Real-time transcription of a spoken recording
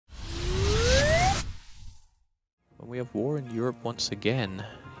we have war in Europe once again,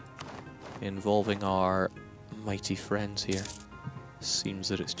 involving our mighty friends here. Seems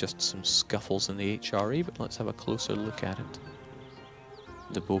that it's just some scuffles in the HRE, but let's have a closer look at it.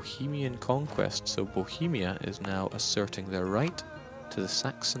 The Bohemian conquest, so Bohemia is now asserting their right to the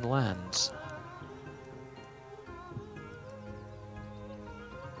Saxon lands.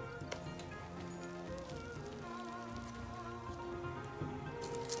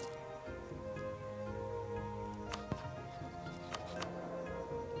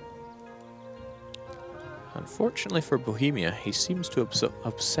 Unfortunately for Bohemia, he seems to have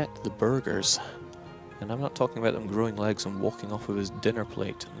upset the burghers. And I'm not talking about them growing legs and walking off of his dinner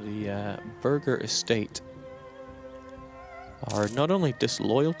plate. The burgher estate are not only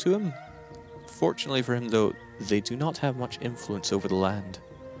disloyal to him, fortunately for him though, they do not have much influence over the land.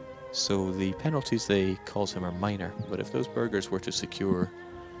 So the penalties they cause him are minor, but if those burghers were to secure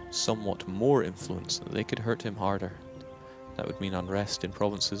somewhat more influence, they could hurt him harder. That would mean unrest in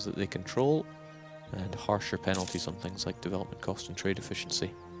provinces that they control, and harsher penalties on things like development cost and trade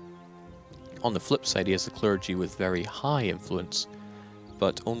efficiency. On the flip side, he has the clergy with very high influence,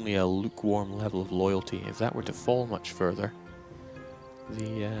 but only a lukewarm level of loyalty. If that were to fall much further,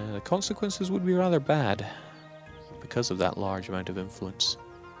 the consequences would be rather bad because of that large amount of influence.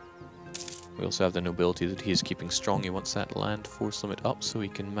 We also have the nobility that he is keeping strong. He wants that land force limit up so he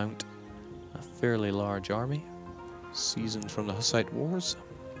can mount a fairly large army, seasoned from the Hussite Wars.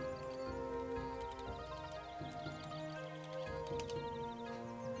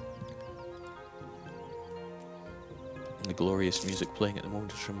 The glorious music playing at the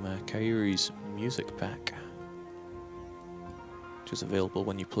moment is from Kairi's music pack, which is available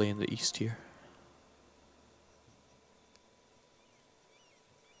when you play in the east here.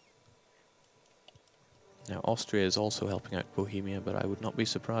 Now Austria is also helping out Bohemia, but I would not be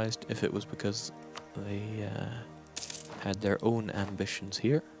surprised if it was because they had their own ambitions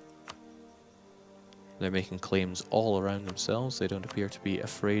here. They're making claims all around themselves. They don't appear to be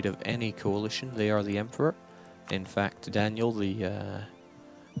afraid of any coalition. They are the emperor. In fact, Daniel, the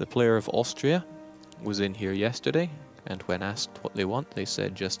player of Austria, was in here yesterday, and when asked what they want, they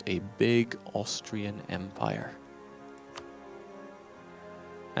said just a big Austrian empire.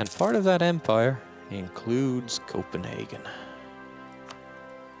 And part of that empire includes Copenhagen.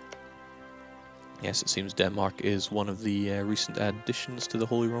 Yes, it seems Denmark is one of the recent additions to the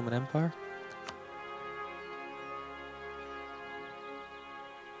Holy Roman Empire.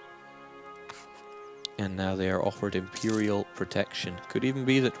 And now they are offered imperial protection. Could even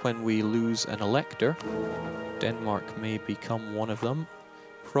be that when we lose an elector, Denmark may become one of them,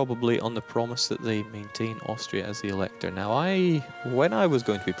 probably on the promise that they maintain Austria as the elector. Now when I was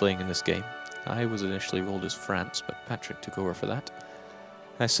going to be playing in this game, I was initially rolled as France, but Patrick took over for that.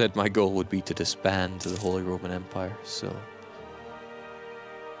 I said my goal would be to disband the Holy Roman Empire, so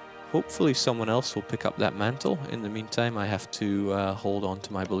hopefully someone else will pick up that mantle. In the meantime, I have to hold on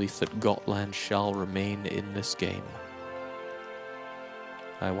to my belief that Gotland shall remain in this game.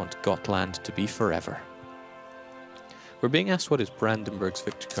 I want Gotland to be forever. We're being asked what is Brandenburg's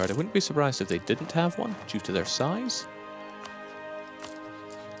victory card. I wouldn't be surprised if they didn't have one, due to their size.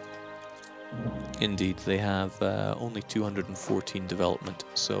 Indeed, they have only 214 development,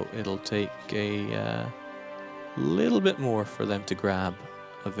 so it'll take a little bit more for them to grab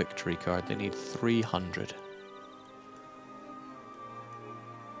a victory card. They need 300.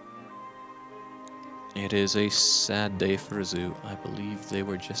 It is a sad day for a zoo. I believe they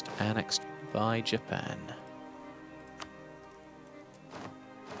were just annexed by Japan.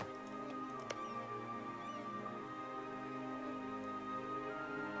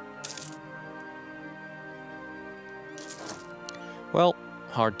 Well,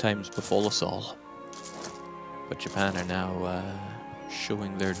 hard times befall us all. But Japan are now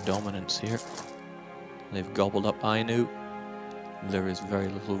showing their dominance here. They've gobbled up Ainu. There is very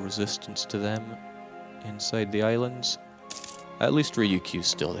little resistance to them inside the islands. At least Ryukyu's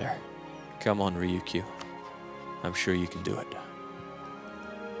still there. Come on, Ryukyu. I'm sure you can do it.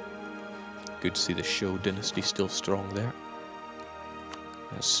 Good to see the Sho dynasty still strong there.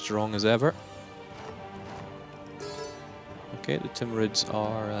 As strong as ever. Okay, the Timurids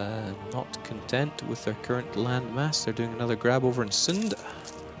are not content with their current landmass. They're doing another grab over in Sind.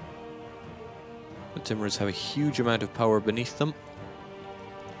 The Timurids have a huge amount of power beneath them.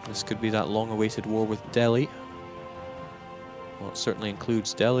 This could be that long-awaited war with Delhi. Well, it certainly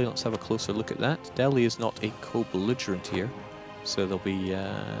includes Delhi. Let's have a closer look at that. Delhi is not a co-belligerent here, so they'll be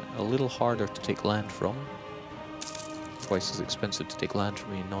a little harder to take land from. Twice as expensive to take land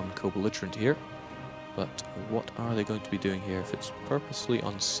from a non-co-belligerent here. But what are they going to be doing here? If it's purposely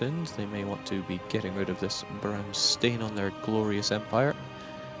unsinned, they may want to be getting rid of this brown stain on their glorious empire.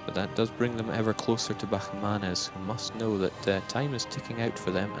 But that does bring them ever closer to Bahmanes, who must know that time is ticking out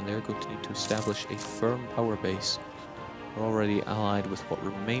for them and they're going to need to establish a firm power base. We're already allied with what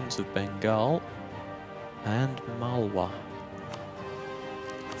remains of Bengal and Malwa.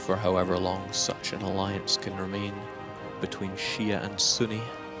 For however long such an alliance can remain between Shia and Sunni.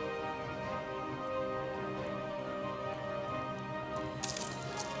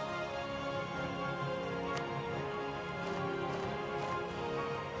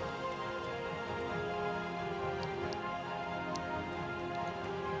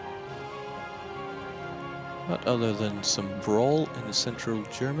 But other than some brawl in central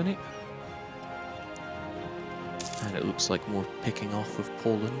Germany, and it looks like more picking off of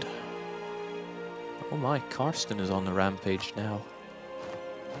Poland. Oh my, Karsten is on the rampage now.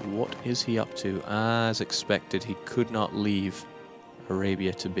 What is he up to? As expected, he could not leave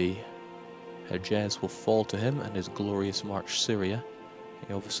Arabia to be. Hejaz will fall to him and his glorious March Syria.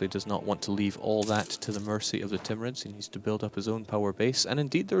 He obviously does not want to leave all that to the mercy of the Timurids. He needs to build up his own power base. And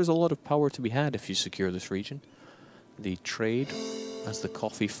indeed, there is a lot of power to be had if you secure this region. The trade, as the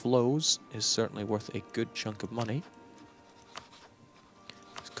coffee flows, is certainly worth a good chunk of money.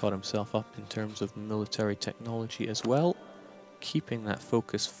 He's caught himself up in terms of military technology as well, keeping that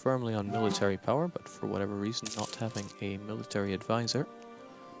focus firmly on military power, but for whatever reason not having a military advisor.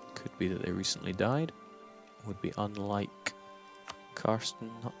 Could be that they recently died. Would be unlike Karsten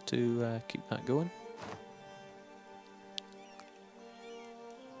not to keep that going.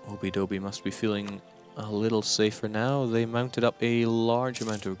 Obi-Dobi must be feeling a little safer now. They mounted up a large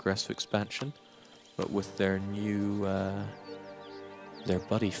amount of aggressive expansion, but with their new, their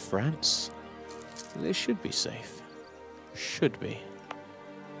buddy France, they should be safe. Should be.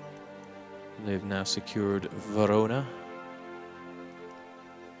 They've now secured Verona,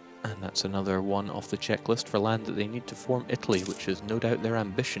 and that's another one off the checklist for land that they need to form Italy, which is no doubt their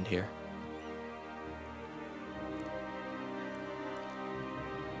ambition here.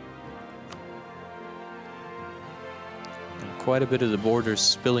 Quite a bit of the borders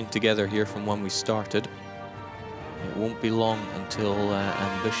spilling together here from when we started. It won't be long until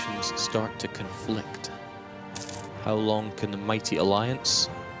ambitions start to conflict. How long can the mighty alliance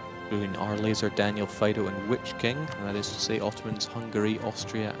between Arlaser, Daniel, Fido and Witch King, that is to say Ottomans, Hungary,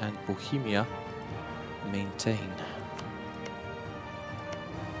 Austria and Bohemia, maintain?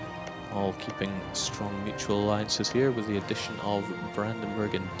 All keeping strong mutual alliances here with the addition of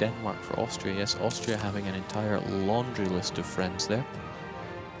Brandenburg and Denmark for Austria. Yes, Austria having an entire laundry list of friends there.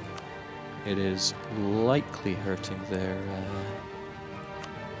 It is likely hurting their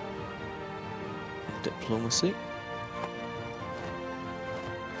diplomacy.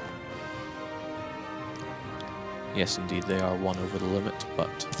 Yes, indeed, they are one over the limit,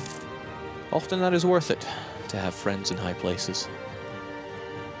 but often that is worth it to have friends in high places.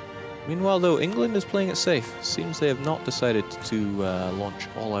 Meanwhile, though, England is playing it safe. Seems they have not decided to launch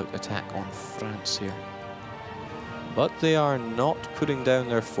all-out attack on France here. But they are not putting down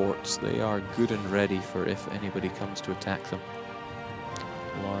their forts. They are good and ready for if anybody comes to attack them.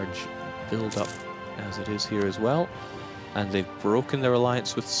 Large build-up as it is here as well. And they've broken their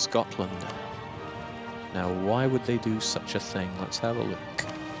alliance with Scotland. Now, why would they do such a thing? Let's have a look.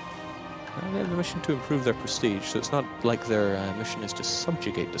 They have the mission to improve their prestige, so it's not like their mission is to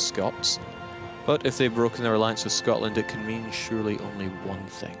subjugate the Scots. But if they've broken their alliance with Scotland, it can mean surely only one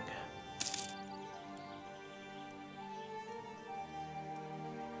thing.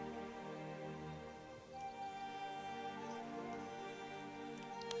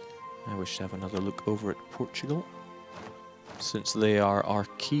 I wish to have another look over at Portugal, since they are our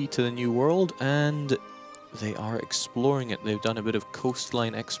key to the New World, and they are exploring it. They've done a bit of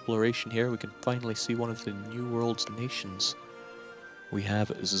coastline exploration here. We can finally see one of the New World's nations. We have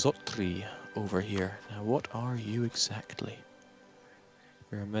Zotri over here. Now, what are you exactly?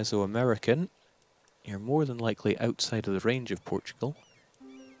 You're a Mesoamerican. You're more than likely outside of the range of Portugal.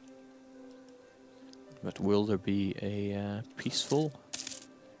 But will there be a peaceful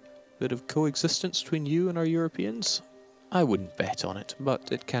bit of coexistence between you and our Europeans? I wouldn't bet on it,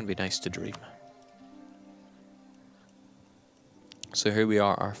 but it can be nice to dream. So here we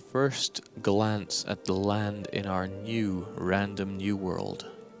are, our first glance at the land in our new, random new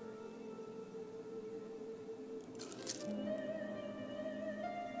world.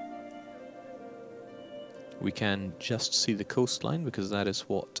 We can just see the coastline because that is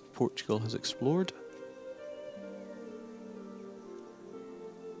what Portugal has explored.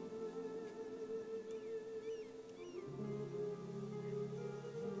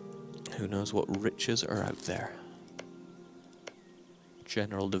 Who knows what riches are out there.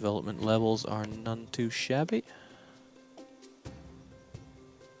 General development levels are none too shabby.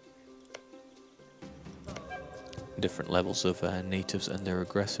 Different levels of natives and their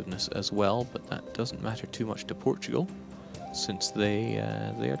aggressiveness as well, but that doesn't matter too much to Portugal, since they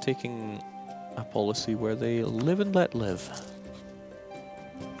are taking a policy where they live and let live.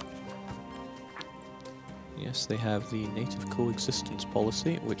 Yes, they have the native coexistence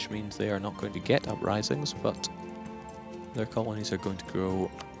policy, which means they are not going to get uprisings, but their colonies are going to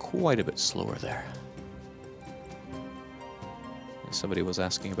grow quite a bit slower there. Somebody was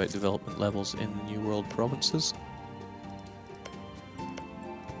asking about development levels in the New World provinces.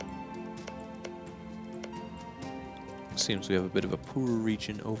 Seems we have a bit of a poor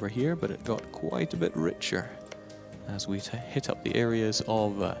region over here, but it got quite a bit richer as we hit up the areas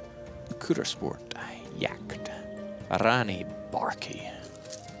of Kuddersport, Jakt, Rani, Barki.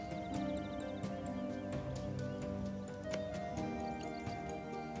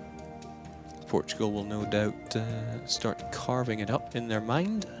 Portugal will no doubt start carving it up in their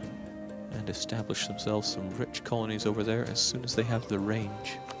mind and establish themselves some rich colonies over there as soon as they have the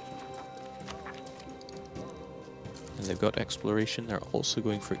range. And they've got exploration, they're also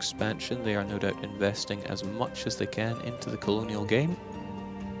going for expansion. They are no doubt investing as much as they can into the colonial game.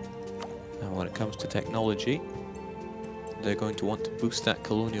 And when it comes to technology, they're going to want to boost that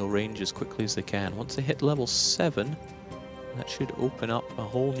colonial range as quickly as they can. Once they hit level 7, that should open up a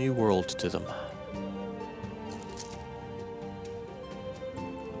whole new world to them.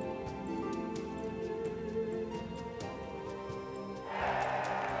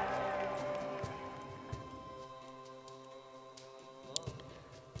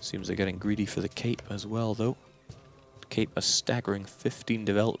 Seems they're getting greedy for the Cape as well, though. Cape a staggering 15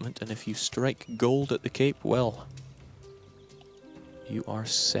 development, and if you strike gold at the Cape, well, you are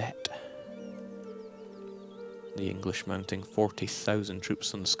set. The English mounting 40,000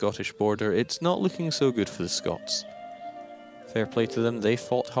 troops on the Scottish border. It's not looking so good for the Scots. Fair play to them, they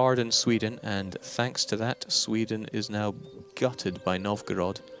fought hard in Sweden, and thanks to that, Sweden is now gutted by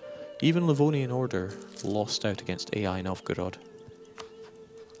Novgorod. Even Livonian Order lost out against AI Novgorod.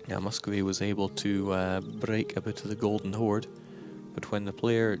 Now Muscovy was able to break a bit of the Golden Horde, but when the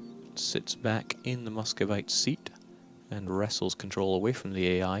player sits back in the Muscovite seat and wrestles control away from the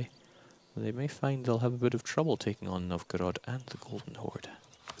AI, they may find they'll have a bit of trouble taking on Novgorod and the Golden Horde.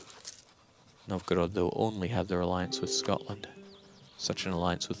 Novgorod, though, only had their alliance with Scotland. Such an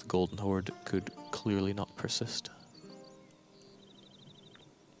alliance with the Golden Horde could clearly not persist.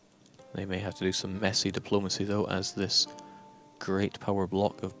 They may have to do some messy diplomacy, though, as this great power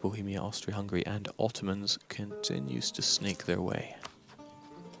block of Bohemia, Austria-Hungary and Ottomans continues to snake their way.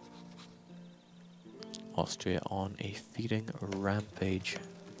 Austria on a feeding rampage.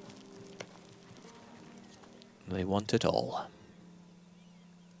 They want it all.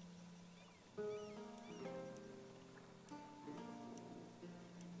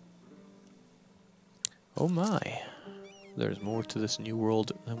 Oh my, there's more to this new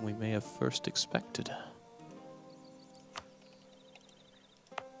world than we may have first expected.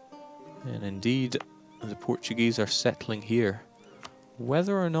 And indeed, the Portuguese are settling here,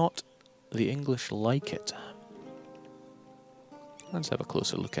 whether or not the English like it. Let's have a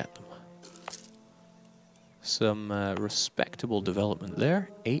closer look at them. Some respectable development there,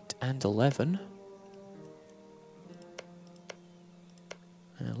 8 and 11.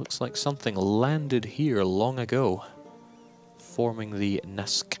 And it looks like something landed here long ago, forming the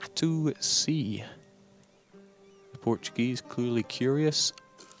Nascatu Sea. The Portuguese, clearly curious,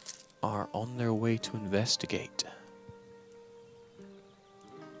 are on their way to investigate.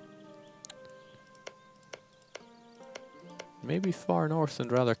 Maybe far north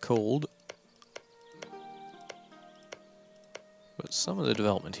and rather cold, but some of the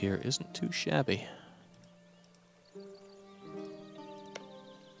development here isn't too shabby.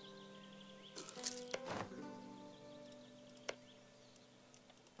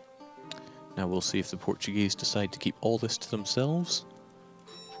 Now we'll see if the Portuguese decide to keep all this to themselves.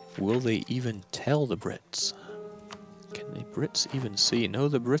 Will they even tell the Brits? Can the Brits even see? No,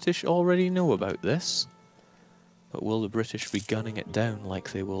 the British already know about this. But will the British be gunning it down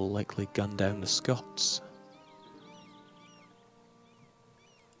like they will likely gun down the Scots?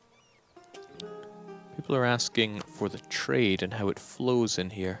 People are asking for the trade and how it flows in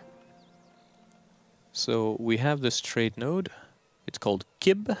here. So we have this trade node. It's called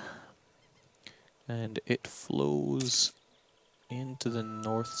Kib. And it flows into the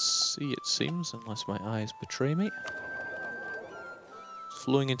North Sea, it seems, unless my eyes betray me. It's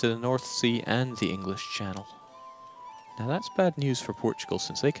flowing into the North Sea and the English Channel. Now that's bad news for Portugal,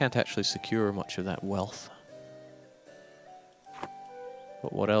 since they can't actually secure much of that wealth.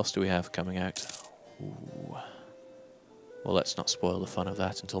 But what else do we have coming out? Ooh. Well, let's not spoil the fun of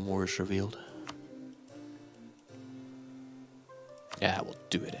that until more is revealed. Yeah, we'll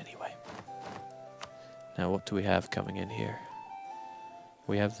do it anyway. Now, what do we have coming in here?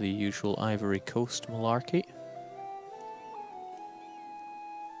 We have the usual Ivory Coast malarkey.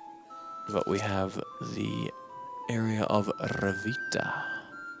 But we have the area of Revita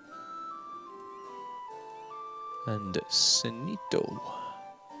and Sinito.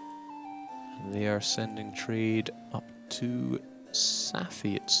 They are sending trade up to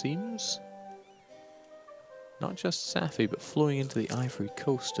Safi, it seems. Not just Safi, but flowing into the Ivory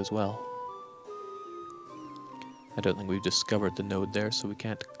Coast as well. I don't think we've discovered the node there, so we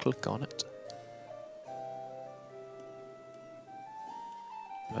can't click on it.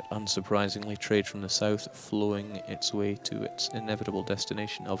 But unsurprisingly, trade from the south flowing its way to its inevitable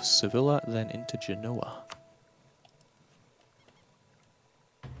destination of Sevilla, then into Genoa.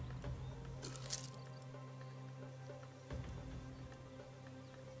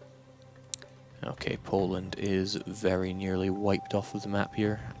 Okay, Poland is very nearly wiped off of the map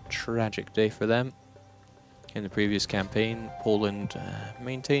here. Tragic day for them. In the previous campaign, Poland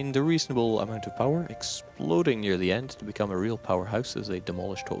maintained a reasonable amount of power, exploding near the end to become a real powerhouse as they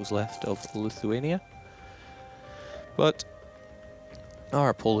demolished what was left of Lithuania. But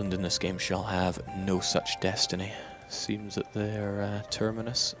our Poland in this game shall have no such destiny. Seems that their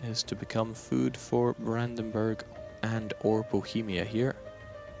terminus is to become food for Brandenburg and or Bohemia here.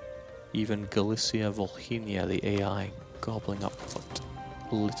 Even Galicia Volhynia, the AI, gobbling up what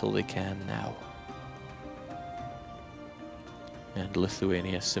little they can now. And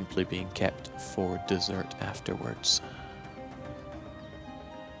Lithuania simply being kept for dessert afterwards.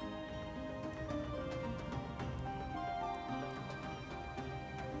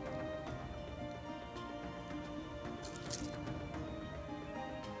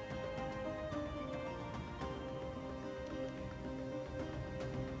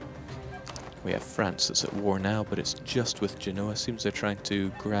 We have France that's at war now, but it's just with Genoa. Seems they're trying to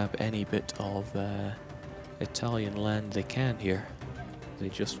grab any bit of Italian land they can here. They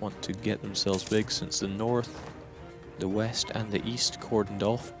just want to get themselves big, since the north, the west and the east cordoned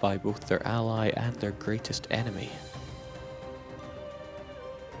off by both their ally and their greatest enemy.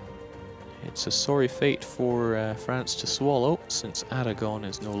 It's a sorry fate for France to swallow, since Aragon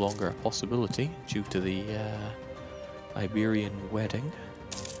is no longer a possibility due to the Iberian wedding.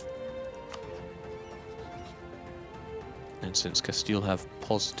 And since Castile have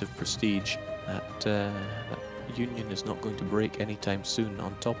positive prestige, that union is not going to break anytime soon.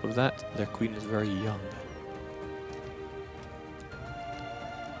 On top of that, their queen is very young.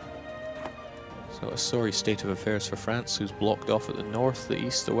 So a sorry state of affairs for France, who's blocked off at the north, the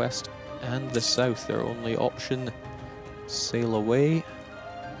east, the west and the south. Their only option, sail away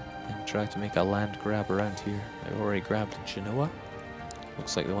and try to make a land grab around here. They've already grabbed Genoa.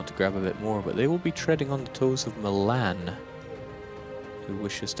 Looks like they want to grab a bit more, but they will be treading on the toes of Milan, who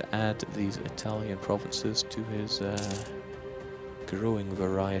wishes to add these Italian provinces to his growing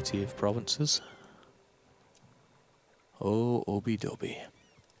variety of provinces. Oh, obi-dobi.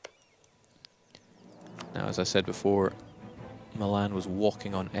 Now, as I said before, Milan was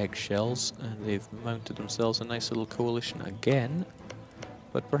walking on eggshells, and they've mounted themselves a nice little coalition again.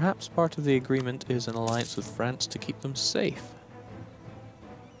 But perhaps part of the agreement is an alliance with France to keep them safe.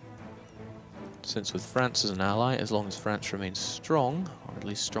 Since with France as an ally, as long as France remains strong, or at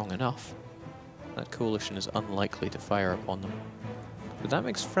least strong enough, that coalition is unlikely to fire upon them. But that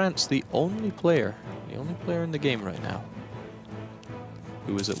makes France the only player in the game right now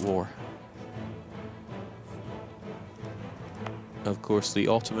who is at war. Of course, the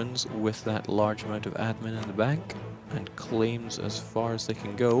Ottomans, with that large amount of admin in the bank and claims as far as they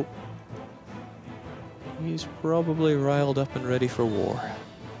can go, he's probably riled up and ready for war.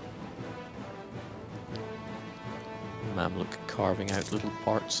 Mamluk carving out little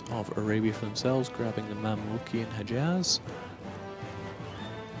parts of Arabia for themselves, grabbing the Mamluki and Hejaz.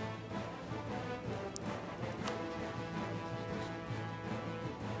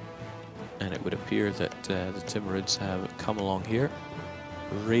 And it would appear that the Timurids have come along here,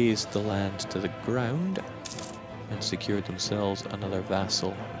 razed the land to the ground, and secured themselves another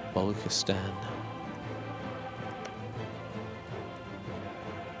vassal, Baluchistan.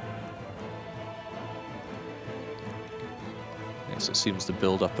 Yes, it seems the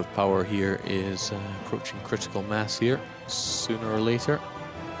build-up of power here is approaching critical mass here. Sooner or later,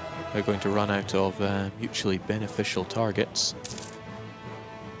 they're going to run out of mutually beneficial targets.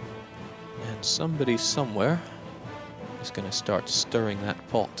 And somebody somewhere is going to start stirring that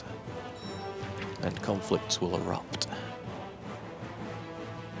pot, and conflicts will erupt.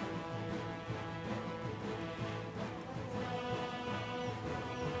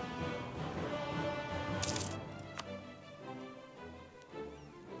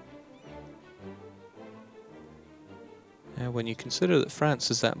 Now, when you consider that France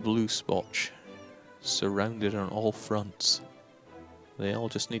is that blue spot, surrounded on all fronts, they all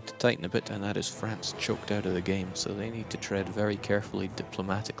just need to tighten a bit, and that is France choked out of the game, so they need to tread very carefully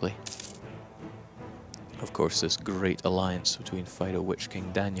diplomatically. Of course, this great alliance between Fido Witch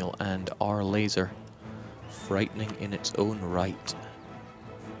King Daniel and our laser, frightening in its own right.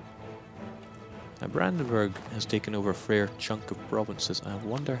 Now, Brandenburg has taken over a fair chunk of provinces. I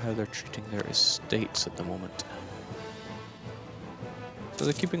wonder how they're treating their estates at the moment. So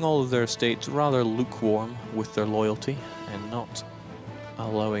they're keeping all of their estates rather lukewarm with their loyalty and not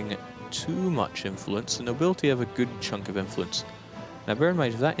allowing too much influence. The nobility have a good chunk of influence. Now bear in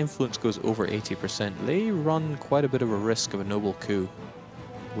mind, if that influence goes over 80%, they run quite a bit of a risk of a noble coup,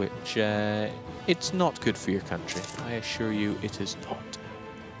 which it's not good for your country. I assure you it is not.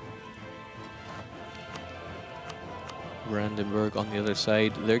 Brandenburg on the other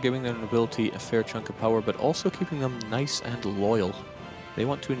side, they're giving their nobility a fair chunk of power, but also keeping them nice and loyal. They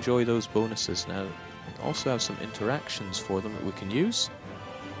want to enjoy those bonuses. Now, we also have some interactions for them that we can use.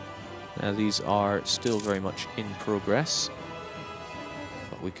 Now, these are still very much in progress,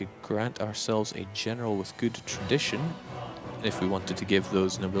 but we could grant ourselves a general with good tradition if we wanted to give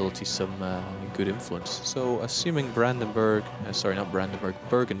those nobility some good influence. So, assuming Brandenburg, sorry, not Brandenburg,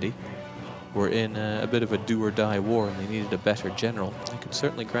 Burgundy, were in a bit of a do-or-die war and they needed a better general, they could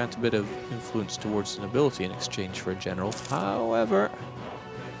certainly grant a bit of influence towards the nobility in exchange for a general. However,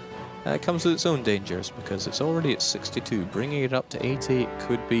 it comes with its own dangers, because it's already at 62. Bringing it up to 80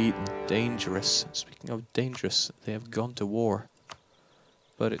 could be dangerous. Speaking of dangerous, they have gone to war.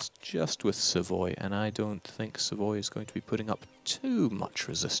 But it's just with Savoy, and I don't think Savoy is going to be putting up too much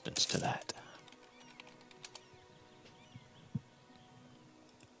resistance to that.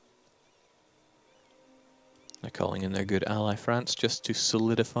 They're calling in their good ally France just to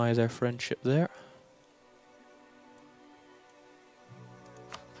solidify their friendship there.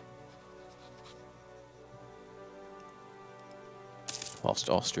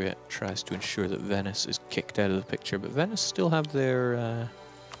 Whilst Austria tries to ensure that Venice is kicked out of the picture, but Venice still have their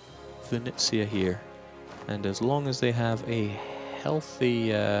Venezia here, and as long as they have a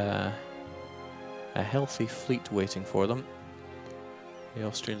healthy fleet waiting for them, the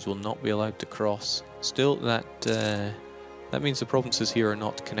Austrians will not be allowed to cross. Still, that means the provinces here are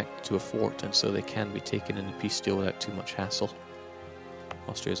not connected to a fort, and so they can be taken in a peace deal without too much hassle.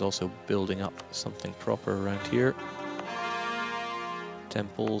 Austria is also building up something proper around here.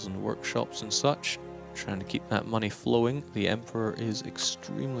 Temples and workshops and such, trying to keep that money flowing. The Emperor is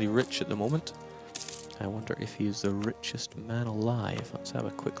extremely rich at the moment. I wonder if he is the richest man alive. Let's have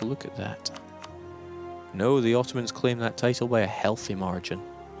a quick look at that. No, the Ottomans claim that title by a healthy margin.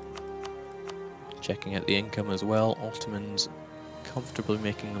 Checking out the income as well, Ottomans comfortably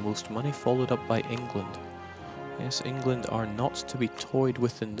making the most money, followed up by England. Yes, England are not to be toyed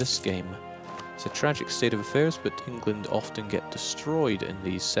with in this game. It's a tragic state of affairs, but England often get destroyed in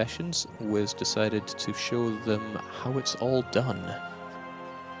these sessions. Wiz decided to show them how it's all done.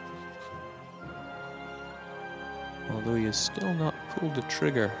 Although he has still not pulled the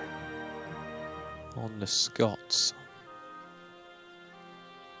trigger on the Scots.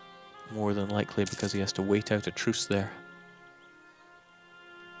 More than likely because he has to wait out a truce there.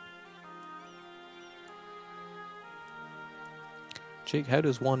 Jake, how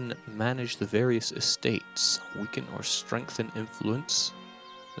does one manage the various estates? Weaken or strengthen influence?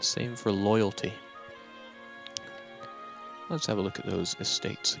 The same for loyalty. Let's have a look at those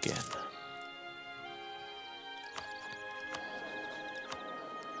estates again.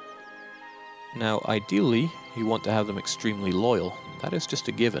 Now, ideally, you want to have them extremely loyal. That is just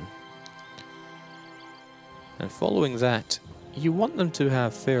a given. And following that, you want them to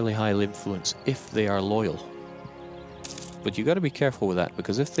have fairly high influence if they are loyal. But you got to be careful with that,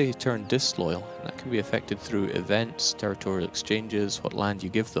 because if they turn disloyal, that can be affected through events, territorial exchanges, what land you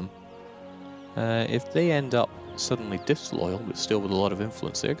give them. If they end up suddenly disloyal, but still with a lot of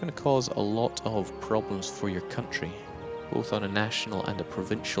influence, they're going to cause a lot of problems for your country, both on a national and a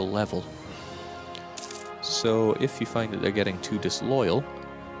provincial level. So if you find that they're getting too disloyal,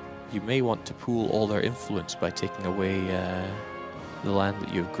 you may want to pool all their influence by taking away the land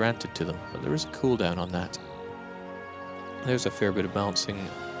that you've granted to them. But there is a cooldown on that. There's a fair bit of balancing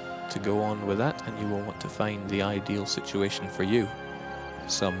to go on with that, and you will want to find the ideal situation for you.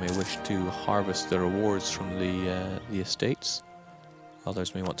 Some may wish to harvest the rewards from the estates.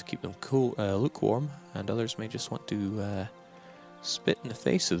 Others may want to keep them cool, lukewarm, and others may just want to spit in the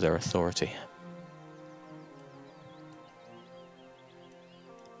face of their authority.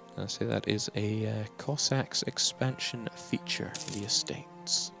 I say that is a Cossacks expansion feature, the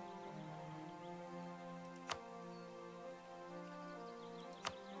estates.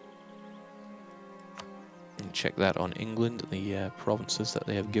 And check that on England, the provinces that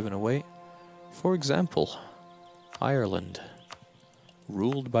they have given away. For example, Ireland,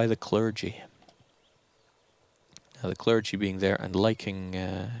 ruled by the clergy. Now the clergy being there and liking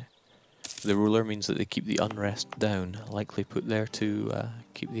the ruler means that they keep the unrest down, likely put there to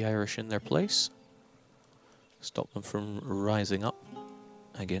keep the Irish in their place, stop them from rising up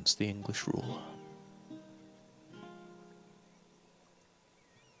against the English rule.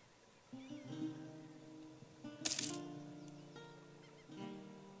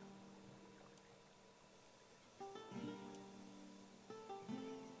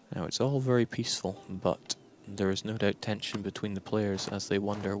 Now it's all very peaceful, but there is no doubt tension between the players as they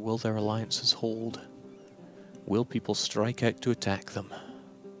wonder, will their alliances hold? Will people strike out to attack them?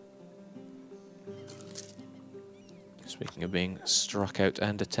 Speaking of being struck out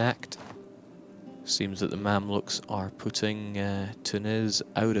and attacked, seems that the Mamluks are putting Tunis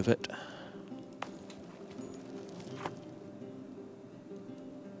out of it.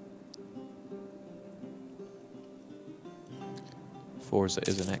 Forza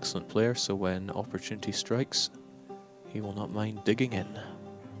is an excellent player, so when opportunity strikes, he will not mind digging in.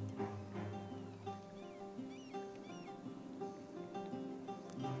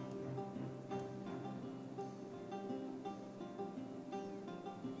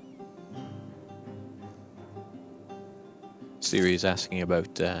 Siri is asking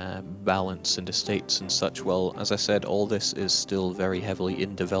about balance and estates and such. Well, as I said, all this is still very heavily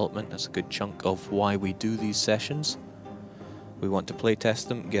in development. That's a good chunk of why we do these sessions. We want to play test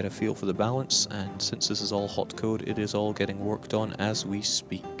them, get a feel for the balance, and since this is all hot code, it is all getting worked on as we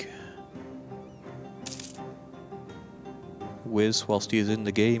speak. Wiz, whilst he is in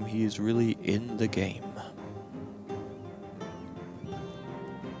the game, he is really in the game.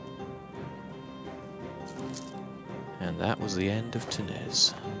 And that was the end of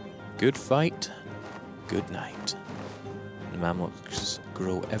Tunis. Good fight, good night. The Mamluks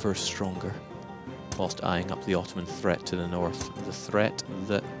grow ever stronger, whilst eyeing up the Ottoman threat to the north, the threat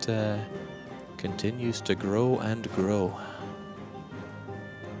that continues to grow and grow.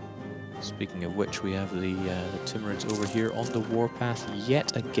 Speaking of which, we have the Timurids over here on the warpath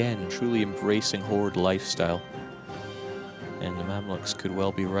yet again, truly embracing horde lifestyle. And the Mamluks could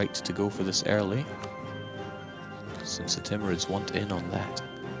well be right to go for this early, since the Timurids want in on that.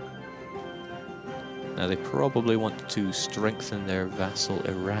 Now they probably want to strengthen their vassal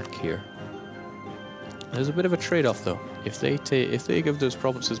Iraq here. There's a bit of a trade-off though. If they give those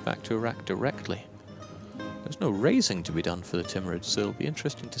provinces back to Iraq directly, there's no raising to be done for the Timurids, so it'll be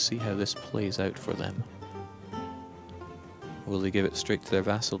interesting to see how this plays out for them. Will they give it straight to their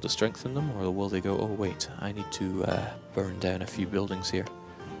vassal to strengthen them, or will they go, oh wait, I need to burn down a few buildings here?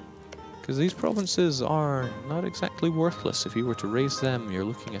 Because these provinces are not exactly worthless. If you were to raise them, you're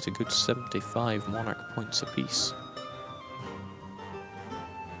looking at a good 75 monarch points apiece.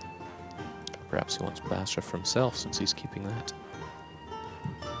 Perhaps he wants Basra for himself, since he's keeping that.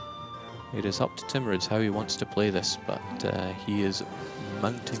 It is up to Timurids how he wants to play this, but he is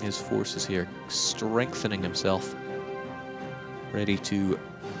mounting his forces here, strengthening himself, ready to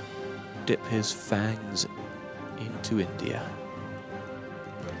dip his fangs into India.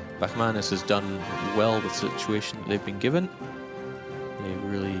 Bakhmanis has done well with the situation that they've been given. They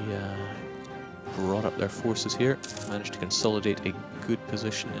really brought up their forces here, managed to consolidate a good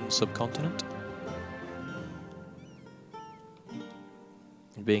position in the subcontinent.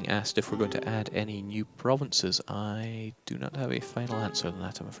 Being asked if we're going to add any new provinces, I do not have a final answer on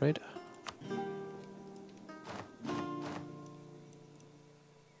that, I'm afraid.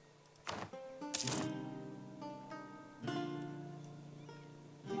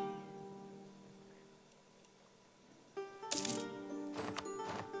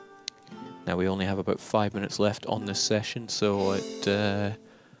 Now we only have about 5 minutes left on this session, so it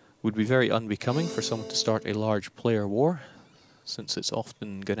would be very unbecoming for someone to start a large player war, since it's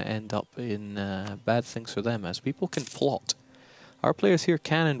often going to end up in bad things for them, as people can plot. Our players here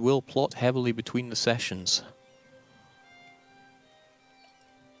can and will plot heavily between the sessions.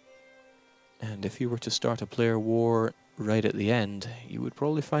 And if you were to start a player war right at the end, you would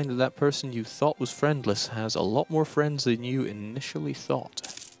probably find that that person you thought was friendless has a lot more friends than you initially thought.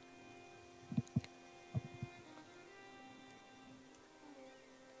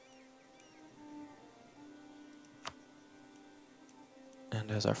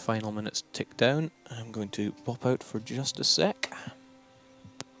 as our final minutes tick down, I'm going to pop out for just a sec.